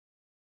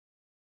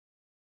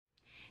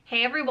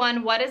Hey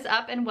everyone, what is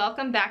up and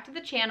welcome back to the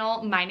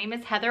channel. My name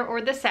is Heather,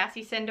 or the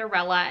Sassy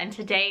Cinderella, and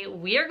today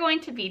we are going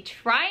to be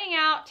trying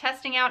out,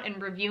 testing out,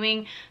 and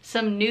reviewing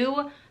some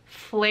new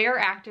Flare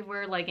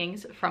Activewear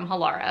leggings from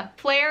Halara.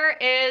 Flare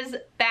is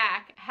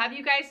back. Have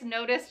you guys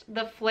noticed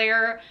the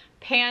Flare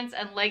pants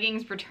and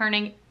leggings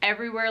returning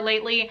everywhere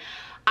lately?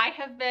 I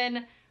have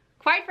been,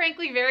 quite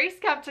frankly, very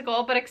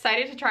skeptical, but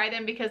excited to try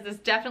them because this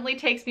definitely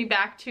takes me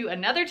back to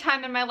another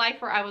time in my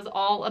life where I was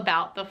all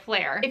about the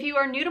flare. If you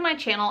are new to my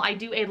channel, I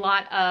do a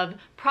lot of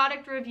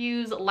product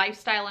reviews,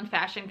 lifestyle, and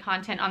fashion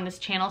content on this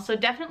channel, so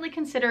definitely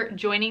consider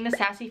joining the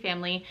Sassy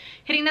family,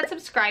 hitting that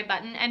subscribe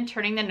button, and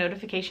turning the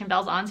notification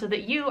bells on so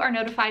that you are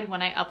notified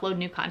when I upload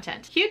new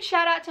content. Huge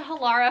shout out to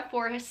Halara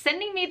for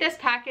sending me this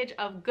package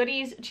of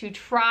goodies to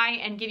try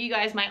and give you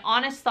guys my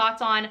honest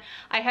thoughts on.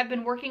 I have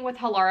been working with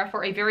Halara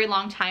for a very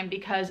long time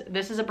because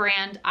this is a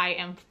brand I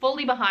am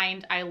fully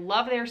behind. I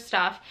love their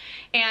stuff,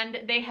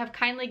 and they have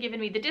kindly given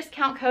me the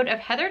discount code of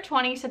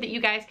Heather20 so that you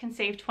guys can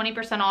save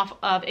 20% off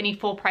of any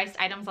full priced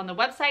items on the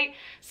website.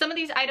 Some of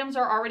these items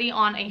are already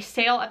on a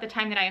sale at the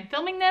time that I am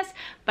filming this,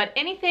 but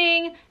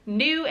anything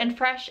new and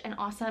fresh and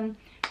awesome,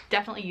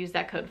 definitely use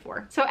that code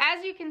for. So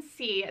as you can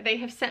see, they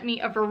have sent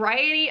me a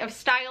variety of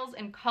styles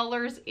and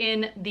colors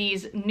in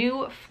these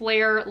new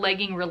Flare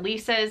legging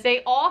releases.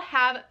 They all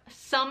have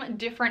some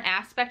different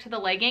aspect to the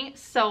legging,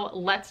 so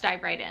let's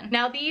dive right in.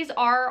 Now these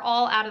are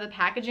all out of the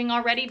packaging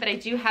already, but I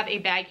do have a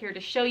bag here to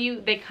show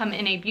you. They come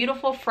in a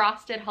beautiful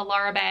frosted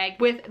Halara bag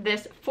with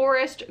this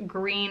forest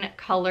green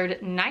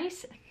colored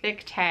nice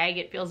thick tag.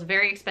 It feels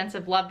very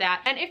expensive, love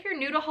that. And if you're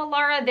new to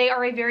Halara, they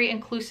are a very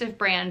inclusive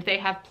brand. They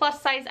have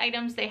plus size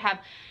items, they have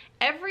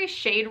every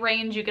shade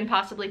range you can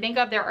possibly think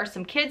of. There are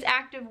some kids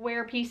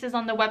activewear pieces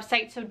on the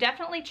website, so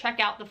definitely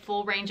check out the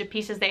full range of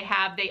pieces they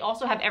have. They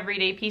also have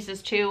everyday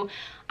pieces too.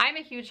 I'm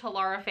a huge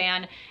Halara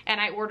fan, and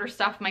I order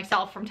stuff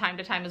myself from time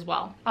to time as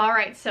well. All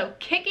right, so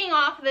kicking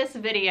off this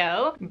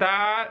video,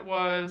 that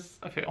was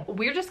a fail.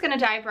 We're just gonna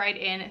dive right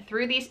in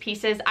through these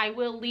pieces. I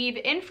will leave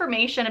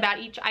information about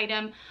each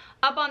item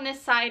up on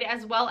this side,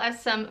 as well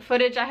as some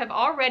footage I have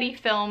already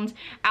filmed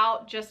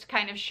out, just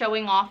kind of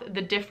showing off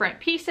the different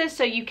pieces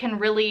so you can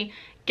really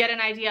get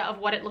an idea of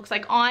what it looks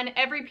like on.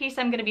 Every piece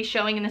I'm going to be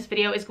showing in this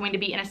video is going to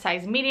be in a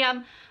size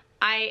medium.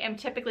 I am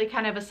typically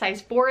kind of a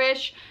size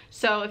 4-ish,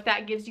 so if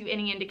that gives you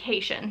any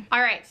indication.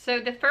 All right, so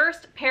the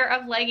first pair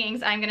of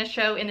leggings I'm going to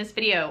show in this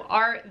video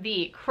are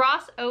the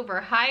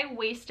crossover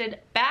high-waisted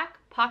back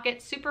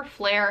pocket super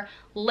flare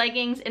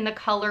leggings in the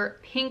color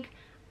Pink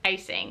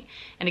Icing,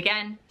 and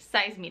again,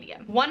 size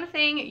medium. One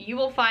thing you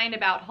will find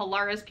about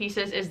Halara's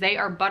pieces is they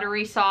are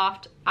buttery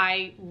soft.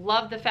 I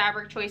love the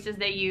fabric choices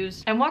they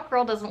use, and what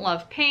girl doesn't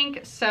love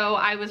pink? So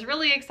I was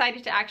really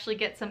excited to actually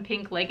get some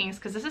pink leggings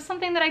because this is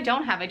something that I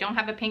don't have. I don't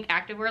have a pink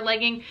activewear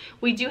legging.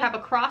 We do have a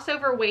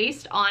crossover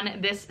waist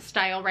on this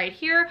style right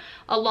here,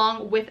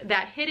 along with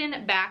that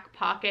hidden back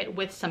pocket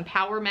with some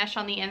power mesh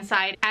on the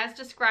inside. As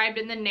described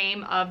in the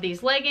name of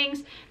these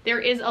leggings, there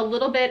is a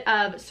little bit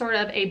of sort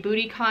of a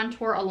booty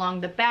contour along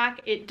the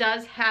back. It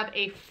does have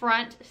a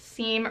front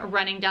seam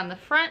running down the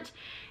front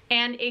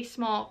and a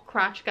small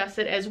crotch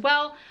gusset as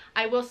well.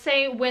 I will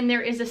say when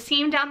there is a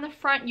seam down the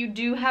front, you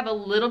do have a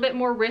little bit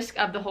more risk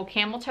of the whole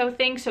camel toe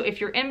thing. So if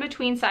you're in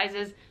between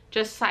sizes,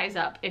 just size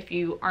up if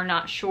you are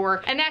not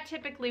sure. And that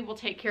typically will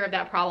take care of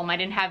that problem. I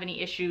didn't have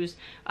any issues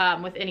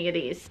with any of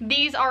these.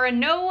 These are a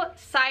no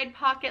side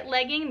pocket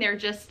legging. They're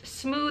just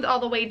smooth all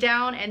the way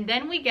down. And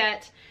then we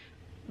get,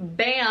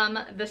 bam,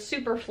 the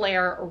super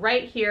flare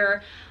right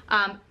here.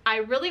 I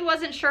really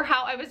wasn't sure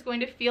how I was going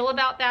to feel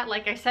about that,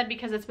 like I said,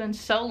 because it's been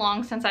so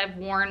long since I've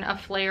worn a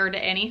flare to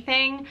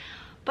anything.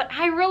 But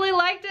I really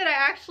liked it. I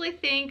actually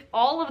think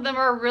all of them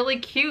are really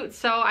cute.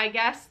 So I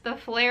guess the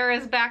flare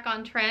is back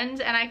on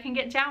trend and I can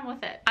get down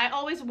with it. I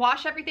always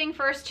wash everything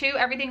first too.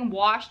 Everything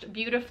washed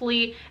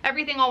beautifully.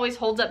 Everything always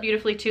holds up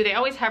beautifully too. They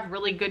always have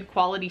really good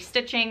quality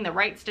stitching, the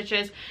right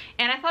stitches.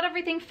 And I thought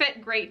everything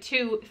fit great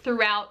too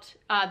throughout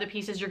the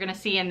pieces you're gonna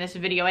see in this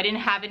video. I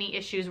didn't have any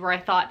issues where I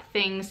thought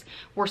things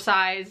were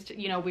sized,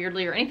 you know,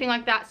 weirdly or anything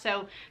like that.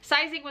 So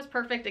sizing was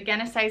perfect.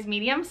 Again, a size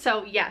medium.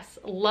 So yes,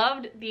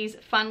 loved these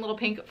fun little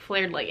pink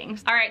flared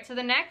leggings. All right, so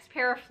the next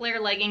pair of flare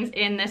leggings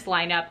in this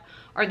lineup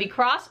are the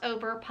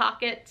crossover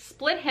pocket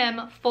split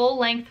hem full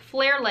length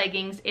flare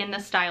leggings in the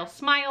style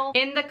Smile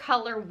in the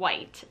color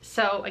white.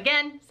 So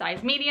again,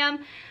 size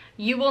medium.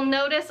 You will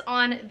notice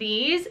on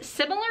these,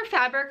 similar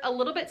fabric, a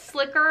little bit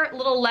slicker, a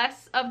little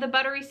less of the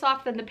buttery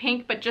soft than the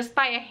pink, but just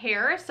by a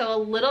hair, so a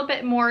little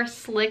bit more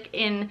slick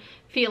in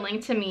feeling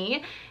to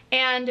me.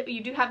 And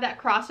you do have that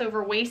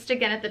crossover waist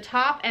again at the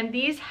top, and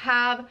these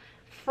have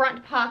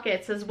front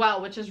pockets as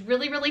well, which is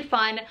really, really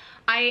fun.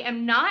 I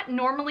am not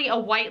normally a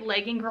white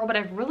legging girl, but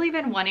I've really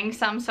been wanting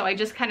some, so I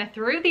just kind of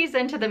threw these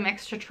into the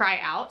mix to try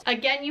out.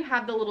 Again, you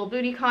have the little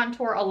booty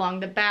contour along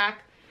the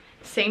back.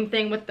 Same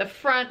thing with the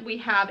front. We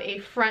have a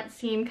front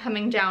seam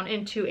coming down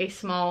into a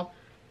small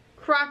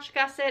crotch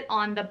gusset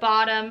on the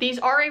bottom. These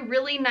are a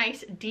really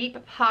nice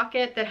deep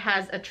pocket that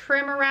has a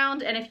trim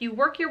around, and if you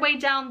work your way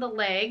down the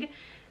leg,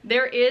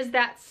 There is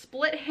that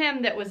split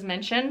hem that was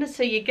mentioned,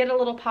 so you get a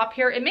little pop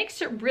here. It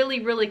makes it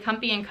really, really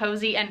comfy and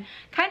cozy and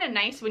kind of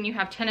nice when you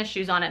have tennis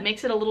shoes on. It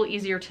makes it a little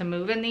easier to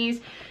move in these.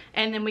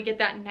 And then we get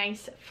that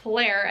nice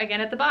flare again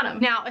at the bottom.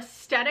 Now,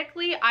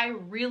 aesthetically, I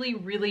really,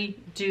 really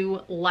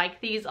do like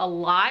these a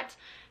lot.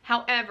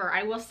 However,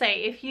 I will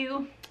say if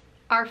you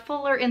are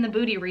fuller in the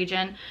booty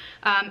region,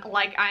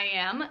 like I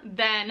am,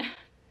 then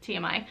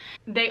TMI,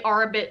 they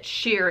are a bit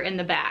sheer in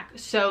the back.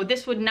 So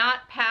this would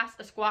not pass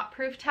a squat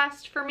proof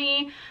test for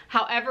me.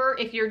 However,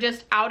 if you're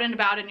just out and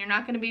about and you're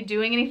not gonna be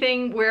doing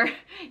anything where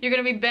you're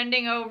gonna be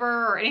bending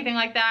over or anything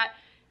like that,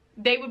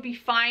 they would be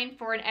fine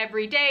for an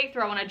everyday,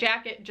 throw on a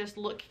jacket, just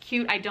look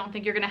cute. I don't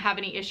think you're gonna have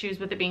any issues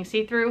with it being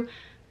see-through,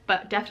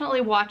 but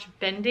definitely watch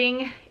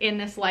bending in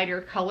this lighter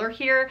color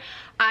here.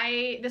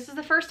 This is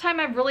the first time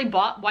I've really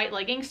bought white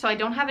leggings, so I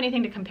don't have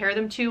anything to compare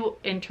them to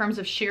in terms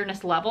of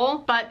sheerness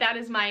level, but that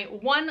is my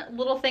one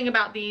little thing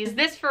about these.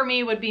 This for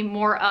me would be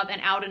more of an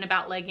out and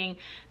about legging,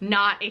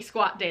 not a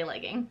squat day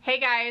legging. Hey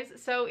guys,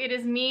 so it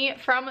is me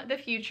from the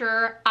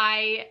future.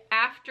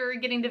 After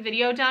getting the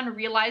video done,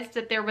 realized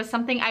that there was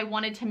something I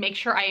wanted to make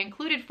sure I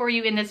included for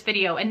you in this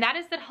video, and that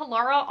is that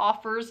Halara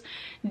offers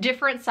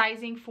different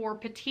sizing for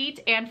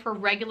petite and for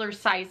regular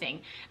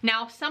sizing.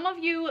 Now, some of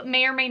you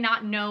may or may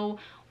not know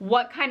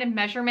what kind of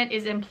measurement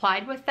is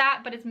implied with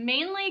that, but it's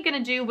mainly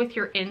gonna do with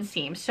your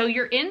inseam. So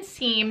your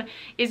inseam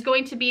is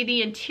going to be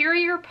the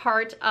interior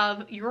part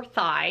of your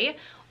thigh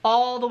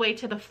all the way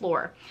to the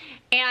floor.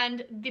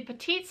 And the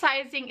petite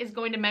sizing is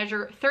going to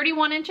measure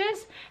 31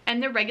 inches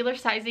and the regular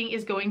sizing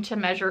is going to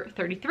measure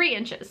 33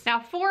 inches. Now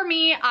for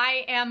me,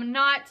 I am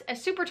not a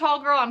super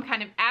tall girl, I'm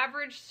kind of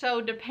average, so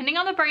depending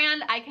on the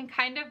brand, I can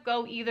kind of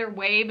go either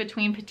way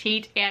between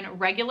petite and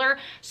regular.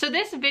 So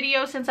this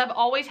video, since I've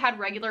always had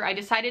regular, I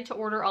decided to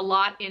order a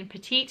lot in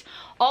petite.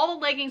 All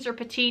the leggings are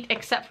petite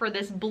except for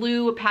this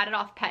blue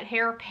Patitoff pet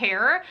hair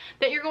pair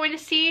that you're going to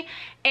see.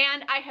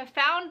 And I have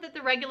found that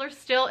the regular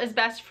still is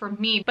best for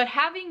me, but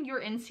having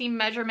your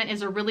inseam measurement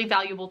is a really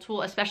valuable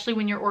tool, especially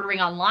when you're ordering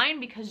online,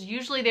 because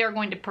usually they're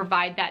going to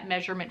provide that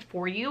measurement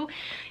for you.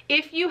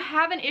 If you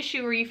have an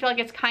issue where you feel like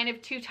it's kind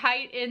of too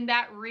tight in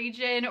that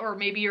region, or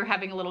maybe you're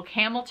having a little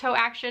camel toe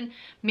action,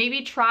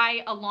 maybe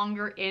try a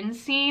longer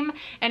inseam.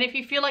 And if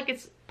you feel like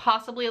it's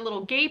possibly a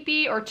little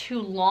gapey or too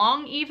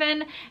long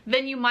even,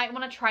 then you might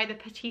want to try the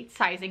petite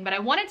sizing. But I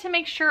wanted to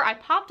make sure I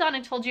popped on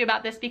and told you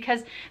about this,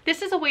 because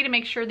this is a way to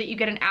make sure that you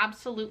get an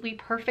absolutely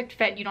perfect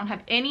fit. You don't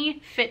have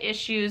any fit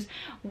issues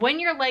when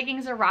your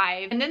leggings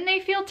arrive, and then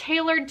they feel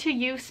tailored to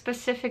you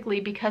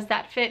specifically, because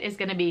that fit is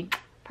going to be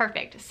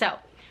perfect. So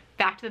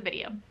back to the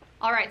video.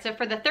 All right, so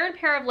for the third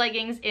pair of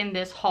leggings in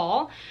this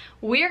haul,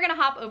 we are gonna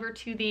hop over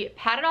to the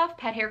Patitoff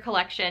Pet Hair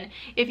Collection.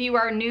 If you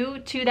are new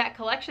to that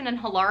collection in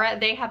Halara,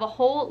 they have a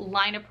whole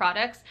line of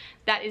products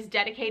that is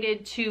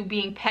dedicated to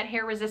being pet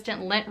hair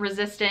resistant, lint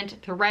resistant,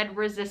 thread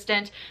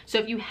resistant. So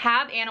if you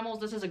have animals,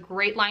 this is a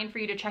great line for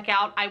you to check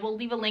out. I will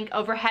leave a link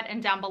overhead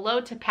and down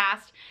below to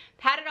past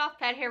Patitoff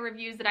pet hair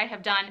reviews that I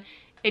have done.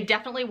 It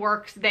definitely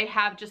works. They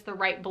have just the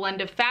right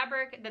blend of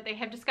fabric that they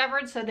have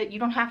discovered, so that you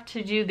don't have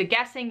to do the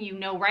guessing. You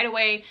know right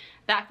away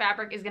that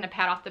fabric is going to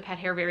pat off the pet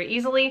hair very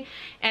easily.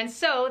 And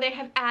so they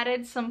have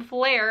added some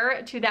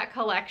flare to that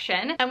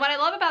collection. And what I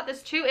love about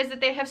this too is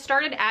that they have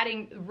started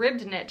adding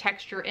ribbed knit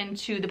texture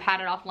into the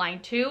Patitoff line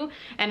too,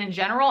 and in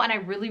general, and I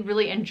really,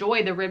 really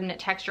enjoy the ribbed knit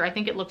texture. I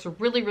think it looks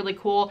really, really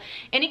cool.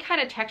 Any kind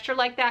of texture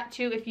like that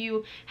too, if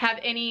you have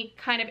any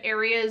kind of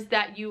areas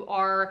that you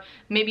are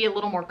maybe a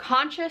little more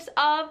conscious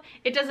of,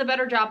 it does a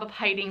better job of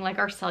hiding like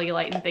our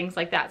cellulite and things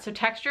like that. So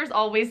texture is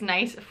always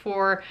nice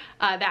for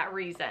that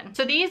reason.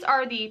 So these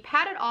are the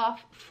Patitoff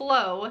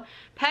Flow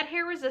Pet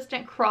Hair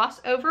Resistant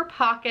Crossover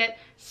Pocket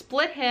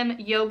Split Hem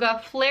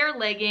Yoga Flare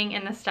Legging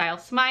in the style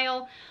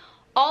Smile.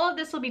 All of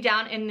this will be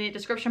down in the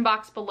description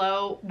box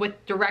below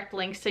with direct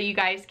links, so you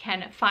guys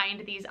can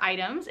find these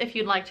items if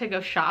you'd like to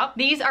go shop.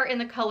 These are in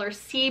the color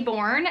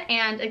Seaborne,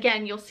 and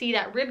again, you'll see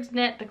that ribbed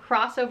knit, the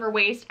crossover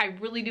waist. I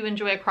really do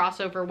enjoy a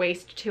crossover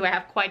waist too. I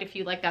have quite a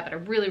few like that I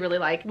really, really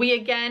like. We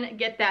again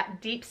get that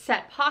deep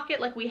set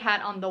pocket like we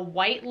had on the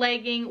white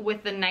legging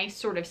with the nice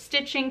sort of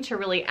stitching to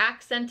really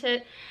accent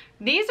it.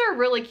 These are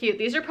really cute.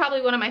 These are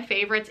probably one of my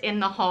favorites in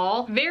the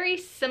haul. Very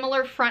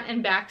similar front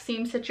and back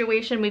seam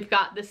situation. We've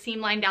got the seam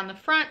line down the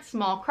front,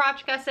 small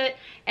crotch gusset,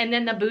 and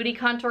then the booty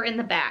contour in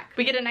the back.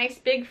 We get a nice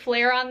big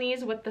flare on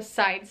these with the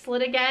side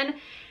slit again.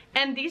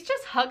 And these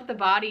just hug the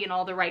body in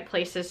all the right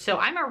places. So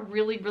I'm a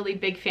really, really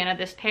big fan of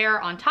this pair,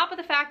 on top of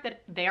the fact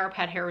that they are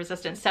pet hair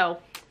resistant. So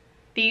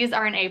these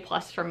are an A+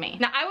 for me.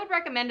 Now I would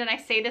recommend, and I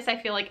say this I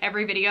feel like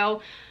every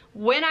video,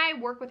 when I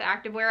work with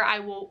activewear, I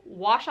will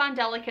wash on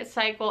delicate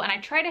cycle, and I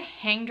try to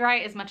hang dry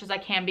as much as I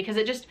can, because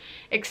it just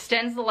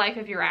extends the life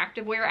of your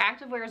activewear.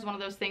 Activewear is one of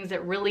those things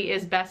that really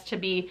is best to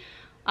be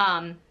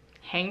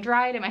hang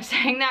dried. Am I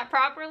saying that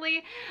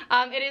properly?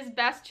 It is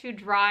best to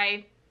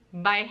dry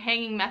by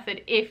hanging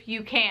method if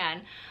you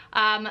can.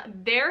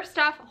 Their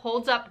stuff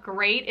holds up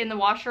great in the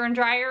washer and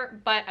dryer,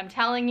 but I'm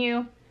telling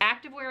you,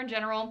 activewear in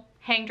general,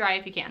 hang dry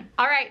if you can.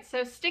 All right,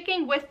 so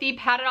sticking with the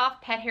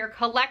Patitoff pet hair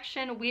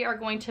collection, we are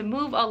going to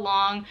move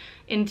along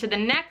into the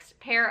next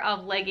pair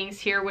of leggings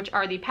here, which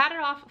are the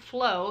Patitoff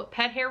Flow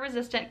pet hair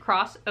resistant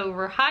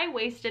crossover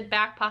high-waisted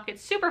back pocket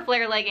super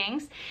flare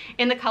leggings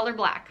in the color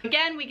black.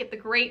 Again, we get the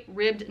great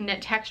ribbed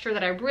knit texture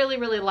that I really,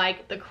 really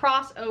like. The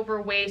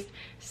crossover waist,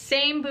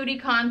 same booty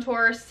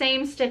contour,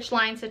 same stitch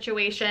line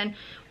situation.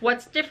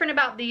 What's different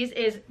about these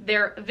is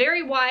they're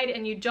very wide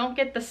and you don't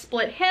get the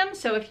split hem.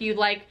 So if you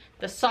like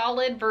the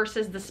solid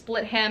versus the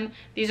split hem,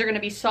 these are gonna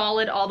be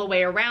solid all the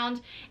way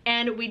around.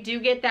 And we do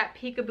get that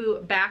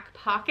peekaboo back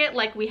pocket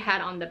like we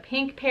had on the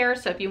pink pair.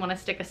 So if you wanna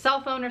stick a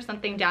cell phone or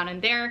something down in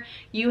there,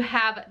 you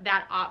have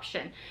that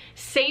option.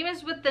 Same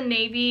as with the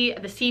navy,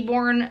 the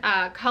Seaborne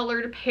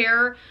colored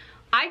pair.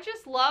 I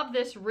just love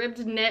this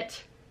ribbed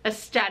knit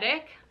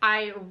aesthetic.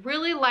 I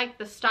really like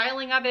the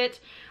styling of it.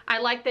 I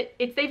like that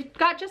they've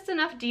got just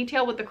enough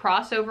detail with the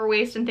crossover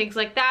waist and things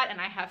like that, and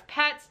I have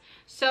pets,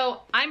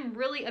 so I'm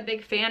really a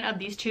big fan of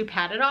these two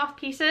Patitoff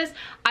pieces.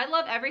 I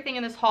love everything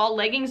in this haul.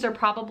 Leggings are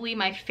probably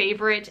my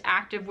favorite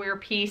activewear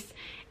piece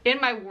in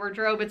my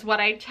wardrobe. It's what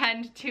I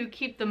tend to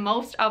keep the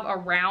most of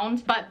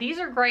around, but these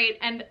are great,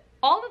 and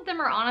all of them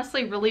are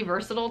honestly really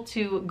versatile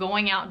to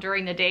going out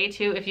during the day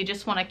too if you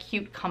just want a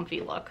cute, comfy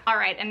look. All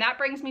right, and that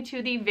brings me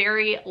to the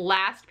very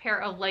last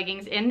pair of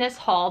leggings in this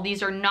haul.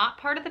 These are not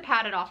part of the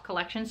Patitoff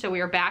collection, so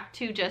we are back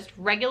to just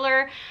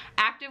regular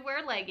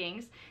activewear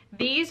leggings.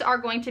 These are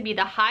going to be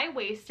the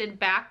high-waisted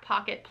back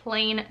pocket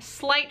plain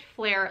slight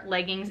flare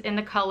leggings in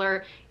the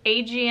color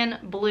Aegean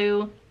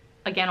Blue,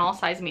 again, all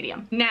size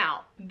medium.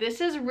 Now, this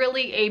is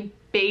really a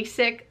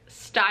basic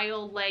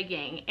style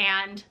legging,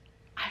 and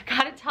I've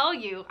got to tell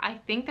you, I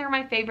think they're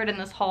my favorite in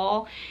this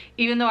haul,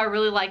 even though I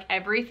really like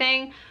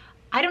everything.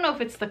 I don't know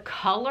if it's the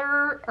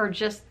color or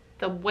just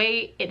the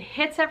way it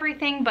hits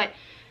everything, but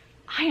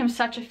I am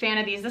such a fan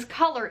of these. This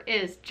color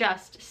is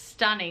just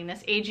stunning,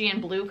 this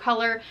Aegean Blue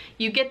color.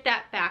 You get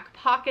that back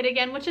pocket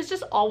again, which is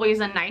just always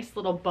a nice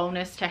little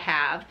bonus to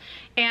have.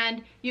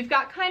 And you've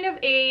got kind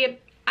of a,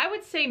 I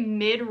would say,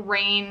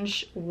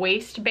 mid-range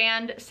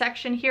waistband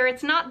section here.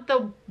 It's not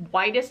the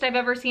widest I've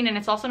ever seen, and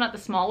it's also not the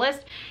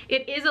smallest.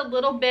 It is a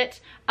little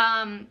bit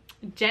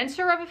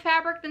denser of a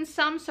fabric than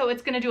some, so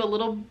it's gonna do a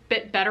little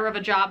bit better of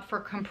a job for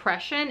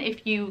compression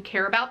if you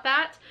care about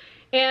that.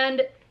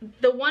 And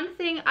the one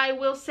thing I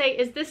will say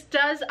is this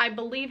does, I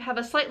believe, have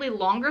a slightly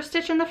longer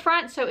stitch in the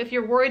front, so if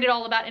you're worried at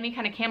all about any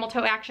kind of camel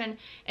toe action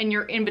and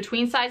you're in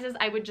between sizes,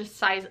 I would just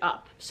size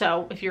up.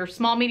 So if you're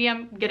small,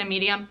 medium, get a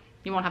medium.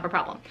 You won't have a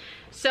problem.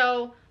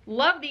 So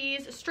love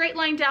these. Straight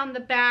line down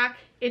the back.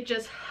 It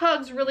just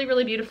hugs really,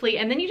 really beautifully.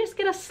 And then you just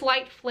get a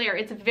slight flare.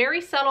 It's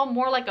very subtle,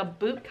 more like a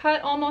boot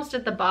cut almost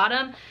at the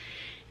bottom.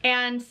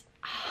 And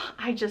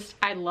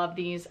I love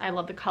these. I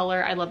love the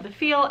color. I love the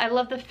feel. I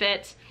love the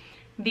fit.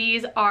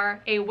 These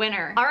are a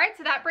winner. All right,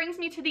 so that brings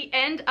me to the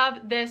end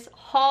of this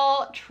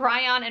haul,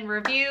 try on, and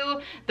review.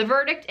 The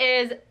verdict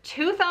is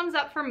 2 thumbs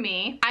up from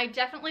me. I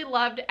definitely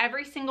loved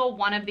every single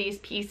one of these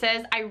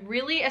pieces. I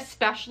really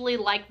especially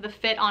like the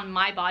fit on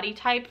my body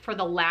type for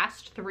the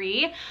last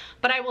 3,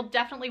 but I will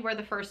definitely wear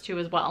the first 2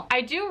 as well.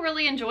 I do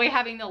really enjoy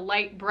having the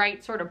light,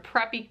 bright, sort of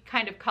preppy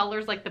kind of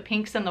colors like the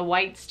pinks and the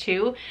whites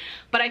too,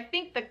 but I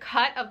think the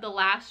cut of the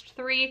last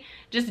 3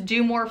 just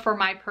do more for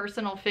my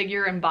personal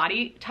figure and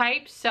body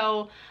type,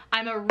 so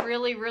I'm a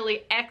really,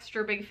 really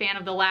extra big fan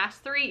of the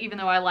last 3, even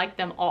though I like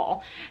them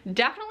all.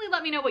 Definitely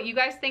let me know what you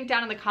guys think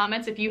down in the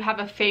comments if you have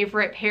a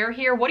favorite pair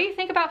here. What do you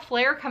think about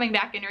Flare coming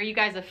back in? Are you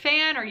guys a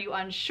fan? Are you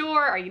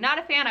unsure? Are you not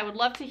a fan? I would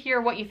love to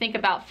hear what you think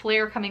about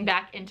Flare coming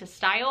back into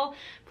style.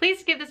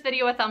 Please give this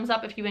video a thumbs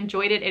up if you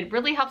enjoyed it. It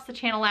really helps the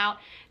channel out.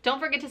 Don't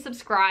forget to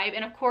subscribe,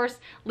 and of course,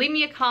 leave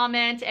me a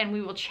comment and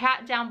we will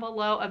chat down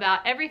below about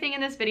everything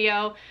in this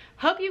video.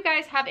 Hope you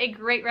guys have a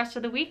great rest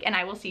of the week, and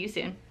I will see you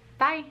soon.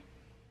 Bye.